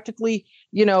practically,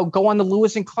 go on the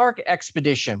Lewis and Clark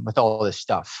expedition with all this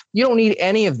stuff. You don't need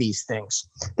any of these things.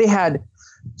 They had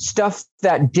stuff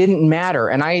that didn't matter.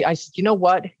 And I said, you know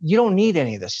what? You don't need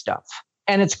any of this stuff.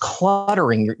 And it's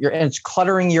cluttering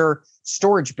your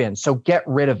storage bin. So get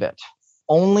rid of it.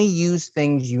 Only use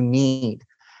things you need.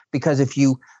 Because if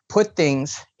you put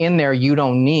things in there you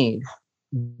don't need,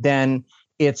 then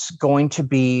it's going to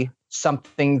be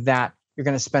something that you're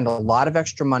going to spend a lot of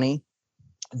extra money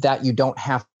that you don't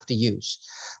have to use.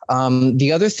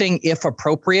 The other thing, if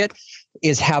appropriate,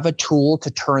 is have a tool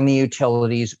to turn the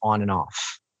utilities on and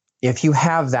off. If you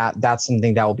have that, that's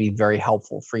something that will be very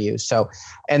helpful for you. So,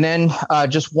 and then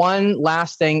just one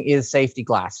last thing is safety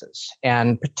glasses,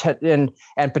 and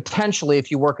potentially,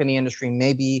 if you work in the industry,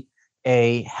 maybe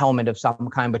a helmet of some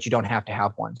kind, but you don't have to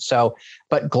have one. So,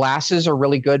 but glasses are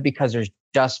really good because there's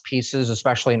dust pieces,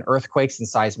 especially in earthquakes and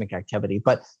seismic activity.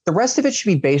 But the rest of it should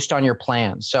be based on your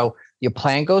plan. So your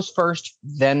plan goes first,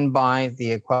 then buy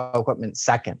the equipment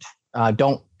second.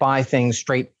 Don't buy things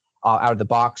straight out of the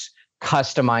box.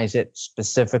 Customize it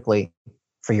specifically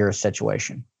for your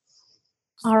situation.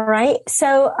 All right.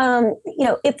 So,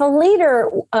 if a leader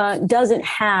doesn't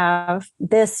have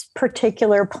this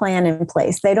particular plan in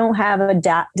place, they don't have a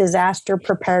disaster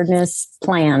preparedness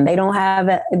plan, they don't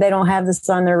have this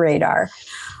on their radar.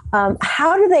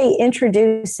 How do they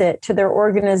introduce it to their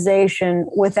organization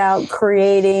without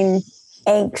creating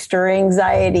angst or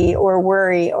anxiety or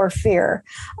worry or fear?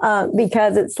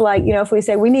 Because it's like, if we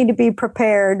say we need to be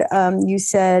prepared, you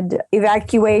said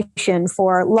evacuation,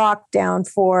 for lockdown,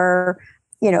 for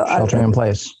shelter in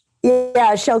place.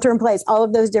 Yeah, shelter in place, all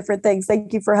of those different things.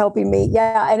 Thank you for helping me.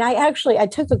 Yeah, and I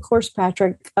took a course,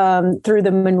 Patrick, through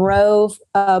the Monroe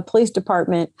Police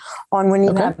Department on when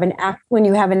you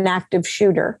have an active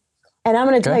shooter. And I'm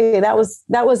going to tell you that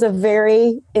was a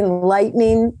very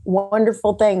enlightening,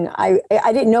 wonderful thing. I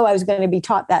didn't know I was going to be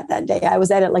taught that day. I was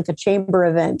at it like a chamber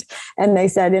event, and they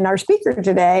said, "And our speaker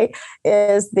today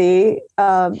is these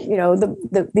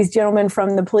gentlemen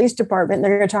from the police department.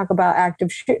 They're going to talk about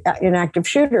an active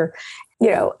shooter."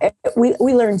 We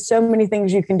learned so many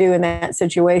things you can do in that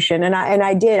situation, and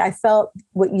I did. I felt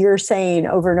what you're saying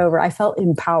over and over. I felt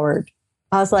empowered.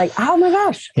 I was like, oh my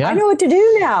gosh, I know what to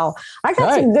do now. I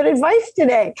got some good advice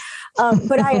today.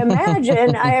 But I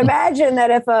imagine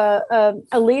that if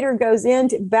a leader goes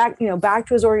back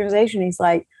to his organization, he's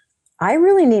like, I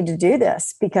really need to do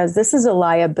this because this is a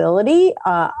liability.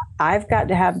 I've got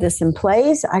to have this in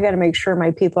place. I got to make sure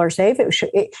my people are safe.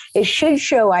 It should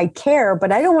show I care,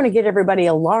 but I don't want to get everybody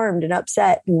alarmed and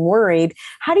upset and worried.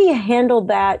 How do you handle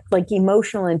that like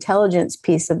emotional intelligence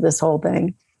piece of this whole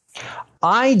thing?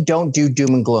 I don't do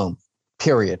doom and gloom,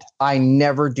 period. I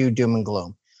never do doom and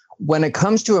gloom. When it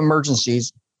comes to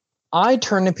emergencies, I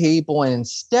turn to people, and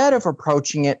instead of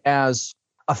approaching it as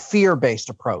a fear-based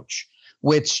approach,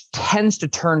 which tends to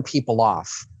turn people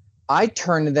off, I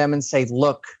turn to them and say,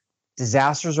 look,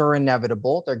 disasters are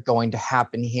inevitable. They're going to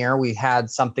happen here. We had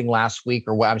something last week,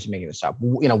 or I'm just making this up,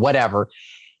 whatever.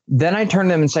 Then I turn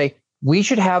to them and say, we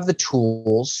should have the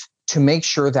tools to make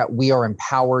sure that we are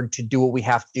empowered to do what we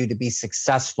have to do to be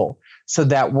successful, so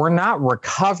that we're not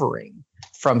recovering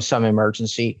from some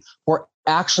emergency. We're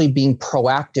actually being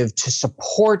proactive to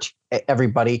support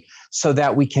everybody so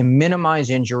that we can minimize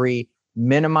injury,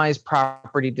 minimize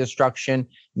property destruction,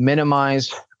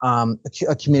 minimize a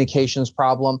communications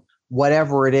problem,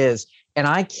 whatever it is. And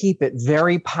I keep it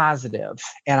very positive.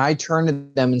 And I turn to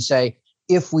them and say,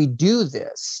 if we do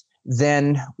this,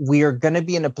 then we are going to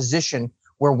be in a position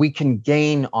where we can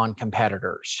gain on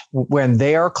competitors. When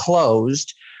they are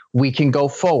closed, we can go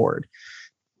forward.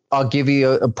 I'll give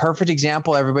you a perfect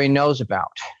example everybody knows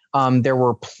about. There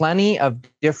were plenty of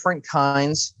different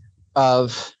kinds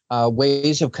of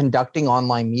ways of conducting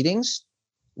online meetings.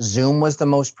 Zoom was the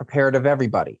most prepared of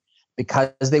everybody.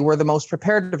 Because they were the most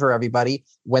prepared for everybody,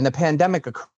 when the pandemic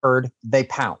occurred, they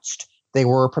pounced. They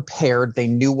were prepared. They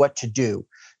knew what to do.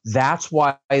 That's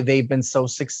why they've been so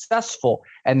successful.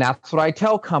 And that's what I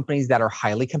tell companies that are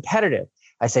highly competitive.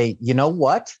 I say, you know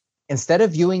what? Instead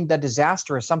of viewing the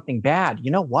disaster as something bad, you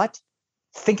know what?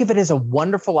 Think of it as a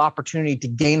wonderful opportunity to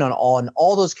gain on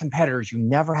all those competitors you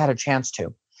never had a chance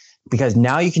to, because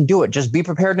now you can do it. Just be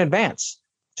prepared in advance.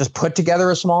 Just put together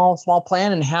a small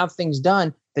plan and have things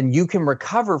done. Then you can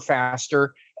recover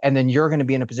faster. And then you're going to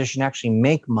be in a position to actually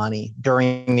make money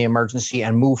during the emergency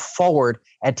and move forward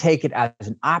and take it as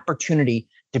an opportunity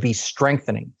to be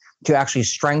strengthening, to actually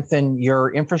strengthen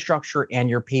your infrastructure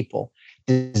and your people.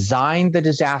 Design the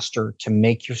disaster to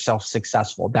make yourself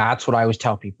successful. That's what I always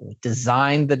tell people.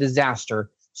 Design the disaster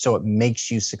so it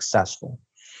makes you successful.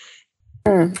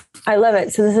 I love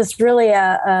it. So this is really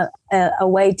a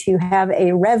way to have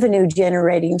a revenue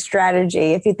generating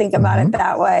strategy, if you think about it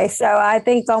that way. So I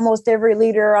think almost every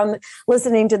leader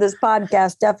listening to this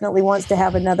podcast definitely wants to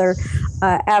have another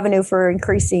avenue for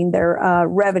increasing their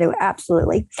revenue.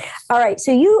 Absolutely. All right.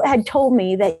 So you had told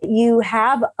me that you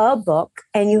have a book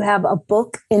and you have a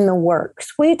book in the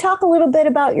works. Will you talk a little bit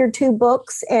about your two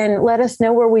books and let us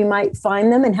know where we might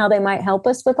find them and how they might help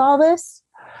us with all this?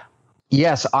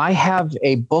 Yes, I have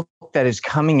a book that is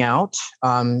coming out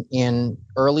in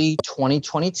early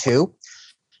 2022,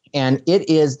 and it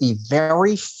is the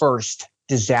very first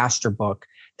disaster book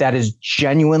that is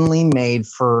genuinely made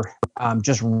for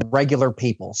just regular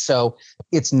people. So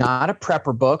it's not a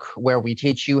prepper book where we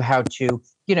teach you how to,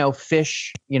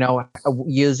 fish,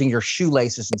 using your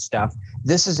shoelaces and stuff.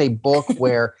 This is a book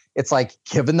where it's like,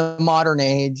 given the modern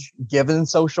age, given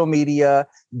social media,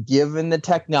 given the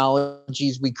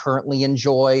technologies we currently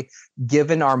enjoy,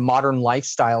 given our modern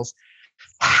lifestyles,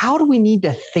 how do we need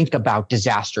to think about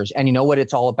disasters? And you know what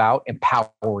it's all about?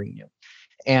 Empowering you.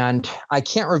 And I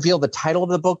can't reveal the title of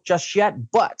the book just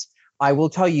yet, but I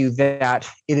will tell you that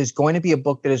it is going to be a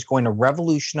book that is going to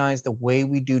revolutionize the way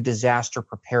we do disaster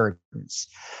preparedness.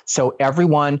 So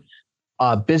everyone,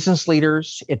 business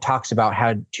leaders, it talks about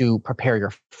how to prepare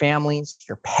your families,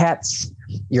 your pets,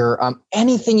 your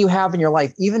anything you have in your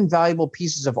life, even valuable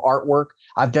pieces of artwork.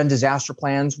 I've done disaster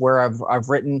plans where I've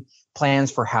written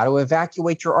plans for how to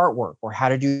evacuate your artwork or how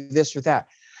to do this or that.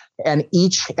 And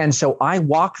so I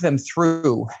walk them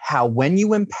through how when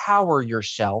you empower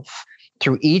yourself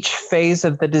through each phase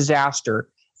of the disaster,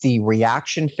 the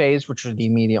reaction phase, which are the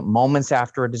immediate moments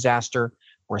after a disaster,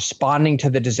 responding to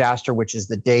the disaster, which is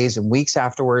the days and weeks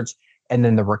afterwards, and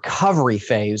then the recovery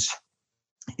phase.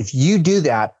 If you do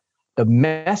that, the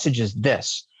message is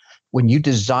this: when you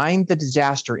design the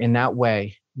disaster in that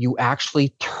way, you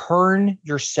actually turn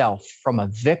yourself from a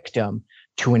victim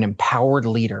to an empowered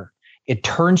leader. It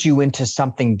turns you into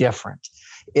something different.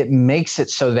 It makes it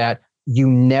so that you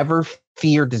never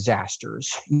fear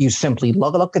disasters. You simply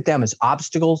look at them as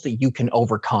obstacles that you can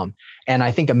overcome. And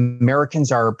I think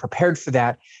Americans are prepared for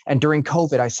that. And during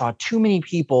COVID, I saw too many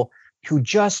people who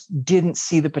just didn't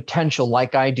see the potential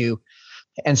like I do.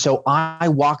 And so I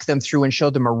walk them through and show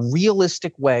them a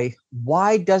realistic way.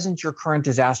 Why doesn't your current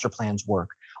disaster plans work?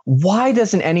 Why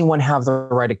doesn't anyone have the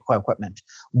right equipment?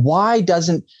 Why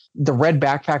doesn't the red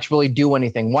backpacks really do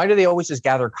anything? Why do they always just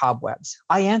gather cobwebs?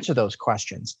 I answer those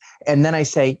questions. And then I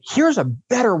say, here's a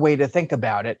better way to think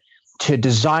about it, to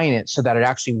design it so that it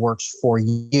actually works for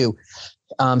you.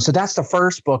 So that's the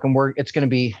first book, and that's going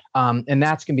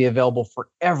to be available for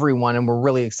everyone. And we're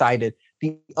really excited.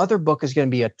 The other book is going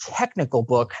to be a technical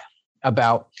book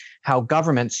about how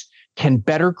governments can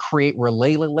better create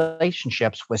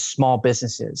relationships with small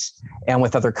businesses and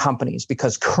with other companies,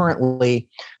 because currently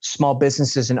small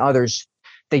businesses and others,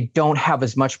 they don't have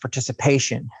as much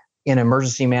participation in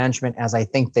emergency management as I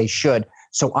think they should.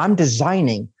 So I'm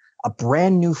designing a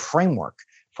brand new framework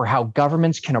for how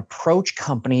governments can approach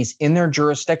companies in their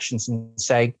jurisdictions and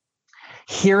say,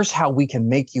 here's how we can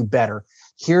make you better.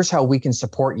 Here's how we can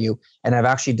support you. And I've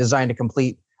actually designed a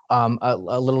complete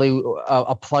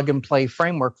a plug and play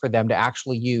framework for them to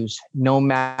actually use, no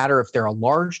matter if they're a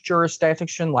large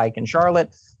jurisdiction like in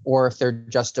Charlotte, or if they're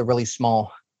just a really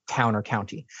small town or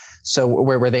county. So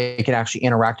where they can actually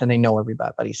interact and they know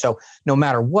everybody. So no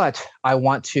matter what, I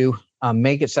want to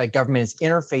make it so that government is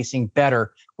interfacing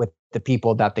better with the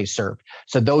people that they serve.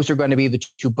 So those are going to be the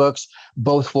two books.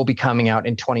 Both will be coming out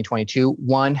in 2022.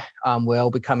 One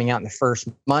will be coming out in the first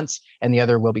months, and the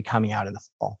other will be coming out in the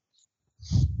fall.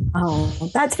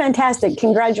 Oh, that's fantastic.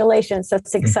 Congratulations.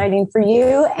 That's exciting for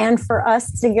you and for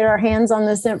us to get our hands on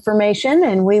this information.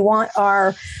 And we want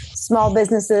our small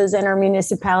businesses and our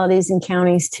municipalities and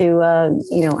counties to,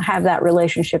 have that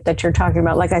relationship that you're talking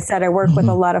about. Like I said, I work with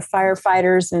a lot of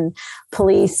firefighters and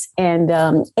police, and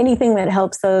anything that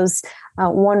helps those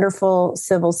wonderful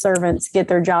civil servants get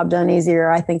their job done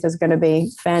easier, I think is going to be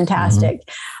fantastic.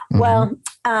 Well,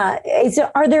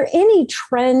 are there any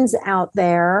trends out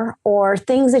there or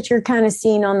things that you're kind of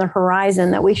seeing on the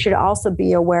horizon that we should also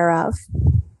be aware of?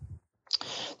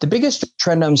 The biggest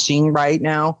trend I'm seeing right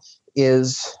now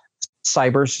is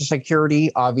cybersecurity.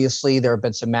 Obviously, there have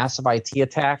been some massive IT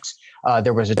attacks.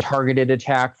 There was a targeted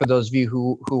attack for those of you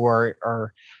who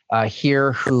are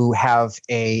here who have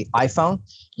a iPhone.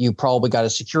 You probably got a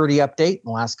security update in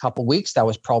the last couple of weeks. That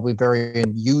was probably very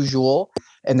unusual.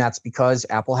 And that's because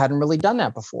Apple hadn't really done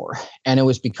that before. And it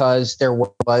was because there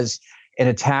was an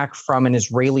attack from an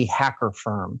Israeli hacker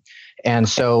firm. And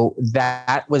so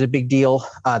that was a big deal.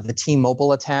 The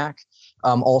T-Mobile attack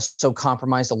also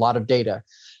compromised a lot of data.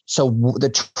 So the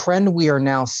trend we are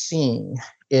now seeing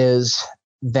is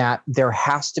that there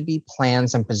has to be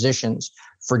plans and positions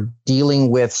for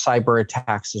dealing with cyber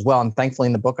attacks as well. And thankfully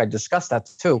in the book, I discussed that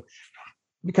too,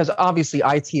 because obviously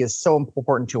IT is so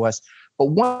important to us. But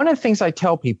one of the things I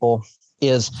tell people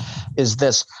is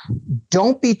this: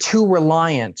 don't be too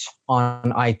reliant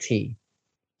on IT.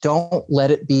 Don't let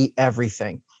it be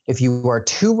everything. If you are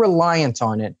too reliant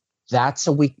on it, that's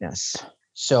a weakness.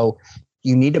 So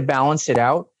you need to balance it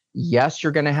out. Yes,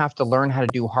 you're going to have to learn how to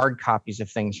do hard copies of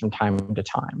things from time to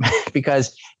time,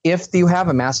 because if you have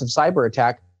a massive cyber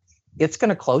attack, it's going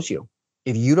to close you.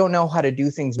 If you don't know how to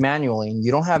do things manually and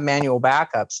you don't have manual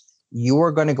backups, you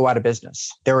are going to go out of business.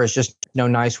 There is just no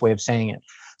nice way of saying it.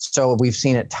 So we've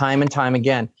seen it time and time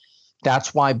again.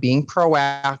 That's why being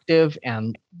proactive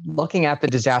and looking at the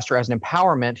disaster as an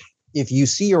empowerment, if you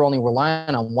see you're only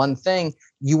relying on one thing,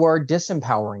 you are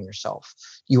disempowering yourself.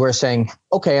 You are saying,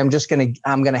 okay, I'm going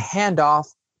to hand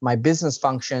off my business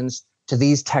functions to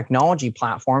these technology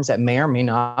platforms that may or may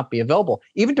not be available,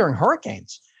 even during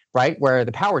hurricanes, right? Where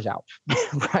the power's out,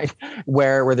 right?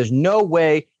 Where there's no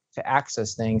way to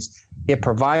access things. It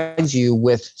provides you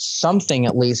with something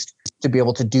at least to be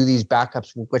able to do these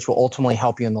backups, which will ultimately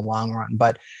help you in the long run.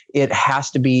 But it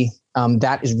has to be,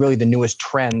 that is really the newest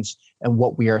trends and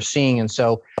what we are seeing. And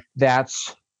so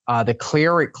that's the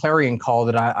clarion call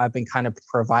that I've been kind of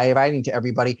providing to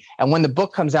everybody. And when the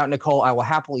book comes out, Nicole, I will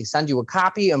happily send you a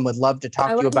copy and would love to talk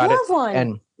to you about it. One.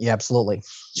 And yeah, absolutely.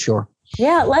 Sure.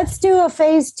 Yeah, let's do a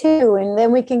phase 2, and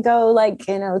then we can go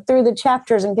through the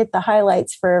chapters and get the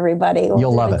highlights for everybody.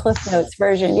 You'll love it. Cliff Notes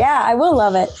version. Yeah, I will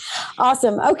love it.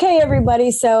 Awesome. Okay,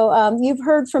 everybody. So you've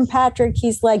heard from Patrick.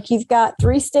 He's like, you've got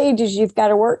 3 stages you've got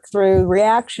to work through: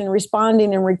 reaction,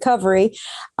 responding, and recovery.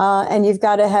 And you've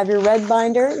got to have your red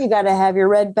binder, you got to have your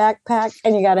red backpack,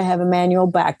 and you got to have a manual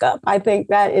backup. I think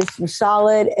that is some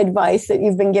solid advice that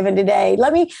you've been given today.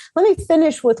 Let me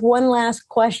finish with one last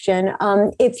question.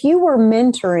 If you were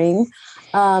mentoring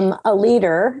a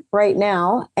leader right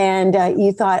now and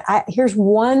you thought, here's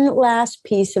one last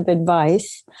piece of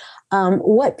advice,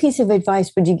 what piece of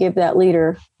advice would you give that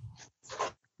leader?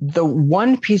 The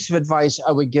one piece of advice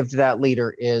I would give to that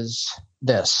leader is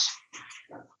this.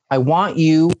 I want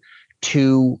you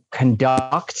to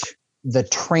conduct the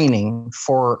training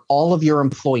for all of your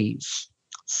employees.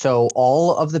 So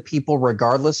all of the people,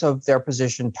 regardless of their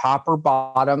position, top or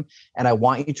bottom, and I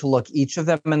want you to look each of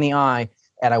them in the eye,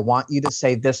 and I want you to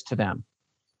say this to them.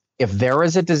 If there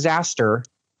is a disaster,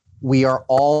 we are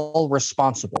all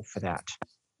responsible for that.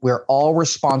 We're all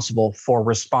responsible for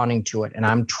responding to it. And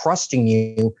I'm trusting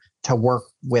you to work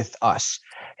with us.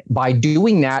 By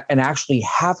doing that and actually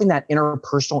having that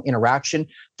interpersonal interaction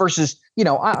versus,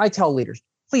 I tell leaders,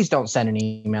 please don't send an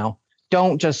email.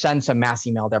 Don't just send some mass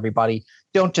email to everybody.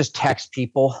 Don't just text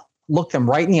people. Look them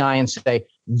right in the eye and say,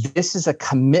 this is a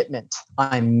commitment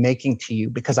I'm making to you,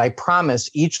 because I promise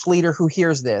each leader who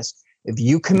hears this, if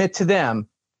you commit to them,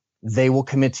 they will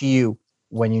commit to you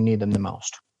when you need them the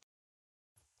most.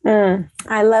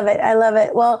 I love it. I love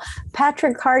it. Well,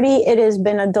 Patrick Hardy, it has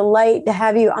been a delight to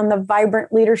have you on the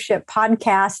Vibrant Leadership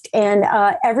Podcast. And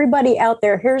everybody out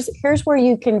there, here's where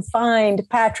you can find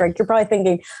Patrick. You're probably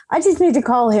thinking, I just need to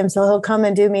call him so he'll come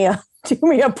and do me a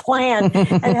plan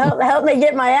and help me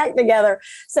get my act together.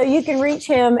 So you can reach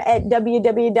him at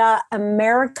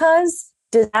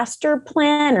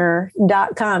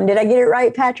www.americasdisasterplanner.com. Did I get it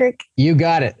right, Patrick? You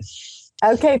got it.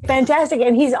 Okay, fantastic.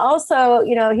 And he's also,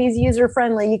 he's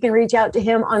user-friendly. You can reach out to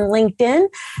him on LinkedIn.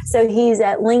 So he's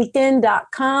at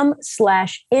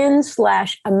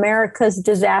linkedin.com/in/America's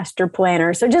Disaster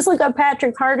Planner. So just look up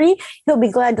Patrick Hardy. He'll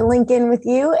be glad to link in with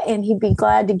you, and he'd be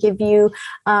glad to give you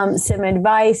some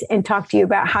advice and talk to you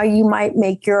about how you might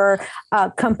make your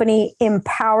company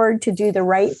empowered to do the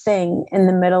right thing in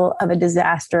the middle of a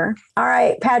disaster. All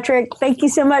right, Patrick, thank you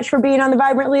so much for being on the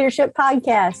Vibrant Leadership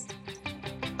Podcast.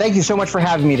 Thank you so much for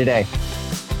having me today.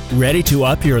 Ready to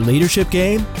up your leadership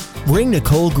game? Bring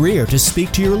Nicole Greer to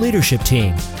speak to your leadership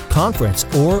team, conference,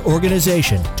 or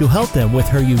organization to help them with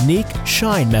her unique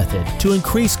SHINE method to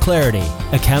increase clarity,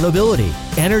 accountability,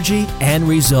 energy, and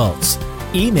results.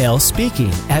 Email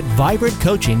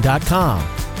speaking@vibrantcoaching.com.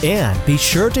 And be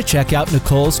sure to check out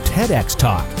Nicole's TEDx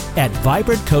Talk at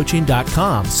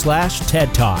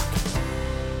vibrantcoaching.com/TED Talk.